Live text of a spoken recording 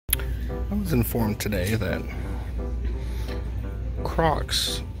I was informed today that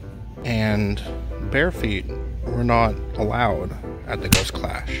Crocs and bare feet were not allowed at the Ghost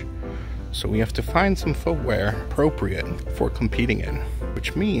Clash. So we have to find some footwear appropriate for competing in,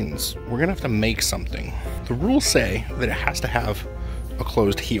 which means we're gonna have to make something. The rules say that it has to have a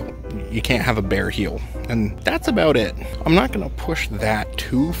closed heel. You can't have a bare heel, and that's about it. I'm not gonna push that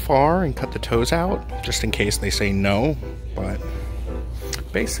too far and cut the toes out, just in case they say no, but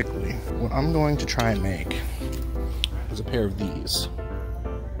basically, what I'm going to try and make is a pair of these.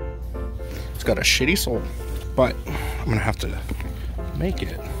 It's got a shitty sole, but I'm gonna have to make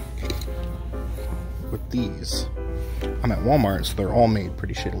it with these. I'm at Walmart, so they're all made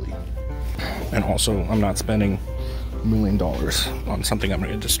pretty shittily. And also, I'm not spending $1 million on something I'm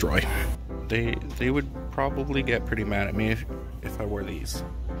gonna destroy. They would probably get pretty mad at me if I wore these.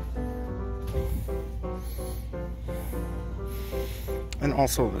 And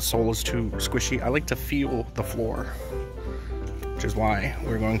also, the sole is too squishy. I like to feel the floor, which is why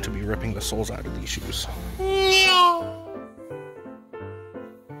we're going to be ripping the soles out of these shoes.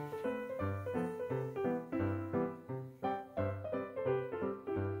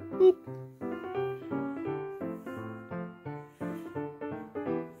 Boop.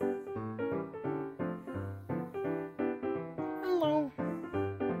 Hello.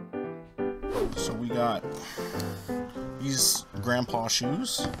 So we got these grandpa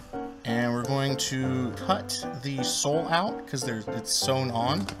shoes, and we're going to cut the sole out because it's sewn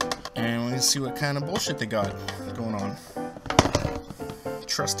on, and we're going to see what kind of bullshit they got going on.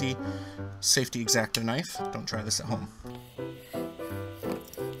 Trusty safety X-Acto knife. Don't try this at home.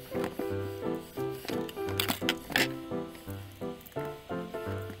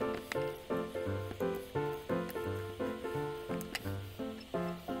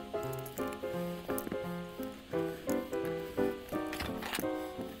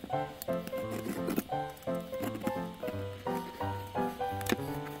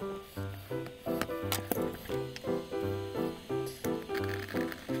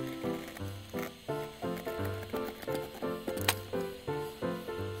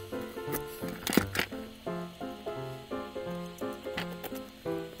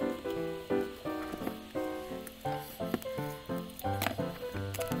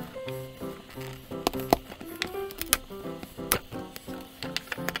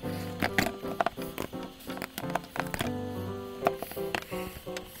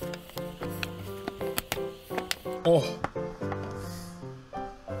 Oh,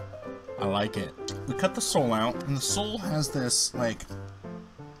 I like it. We cut the sole out, and the sole has this, like,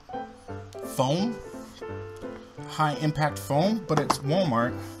 foam, high impact foam, but it's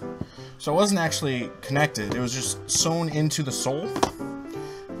Walmart, so it wasn't actually connected. It was just sewn into the sole,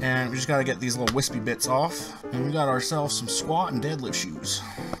 and we just gotta get these little wispy bits off, and we got ourselves some squat and deadlift shoes.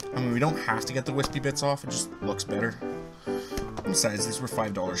 I mean, we don't have to get the wispy bits off, it just looks better. Besides, these were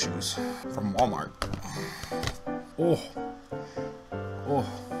 $5 shoes from Walmart. Oh, oh,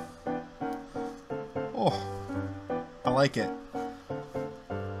 oh, I like it.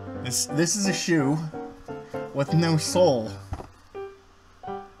 This is a shoe with no sole.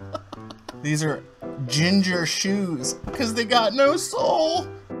 These are ginger shoes because they got no sole.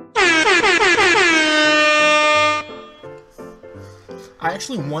 I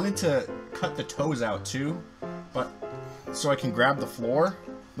actually wanted to cut the toes out too, but so I can grab the floor,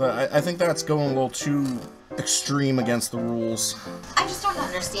 but I think that's going a little too extreme against the rules. I just don't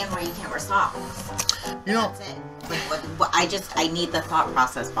understand why you can't wear socks. You know, that's it. Like, I need the thought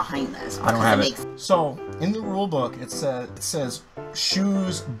process behind this. I don't have it. So in the rule book, it says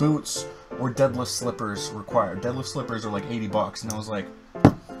shoes, boots, or deadlift slippers required. Deadlift slippers are like $80, and I was like,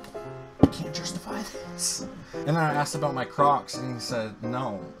 I can't justify this. And then I asked about my Crocs, and he said,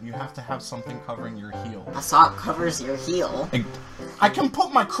 no, you have to have something covering your heel. A sock covers your heel. I can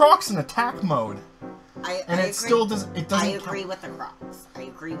put my Crocs in attack mode. I agree. Still doesn't. It doesn't. I agree with the Crocs. I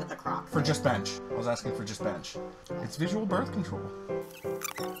agree with the Crocs. For just bench. I was asking for just bench. It's visual birth control.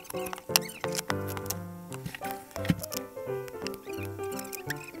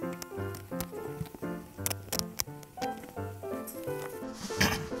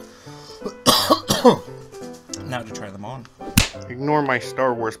 Now to try them on. Ignore my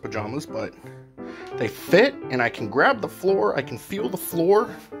Star Wars pajamas, but they fit, and I can grab the floor. I can feel the floor.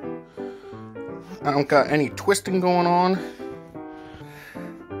 I don't got any twisting going on.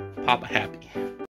 Papa happy.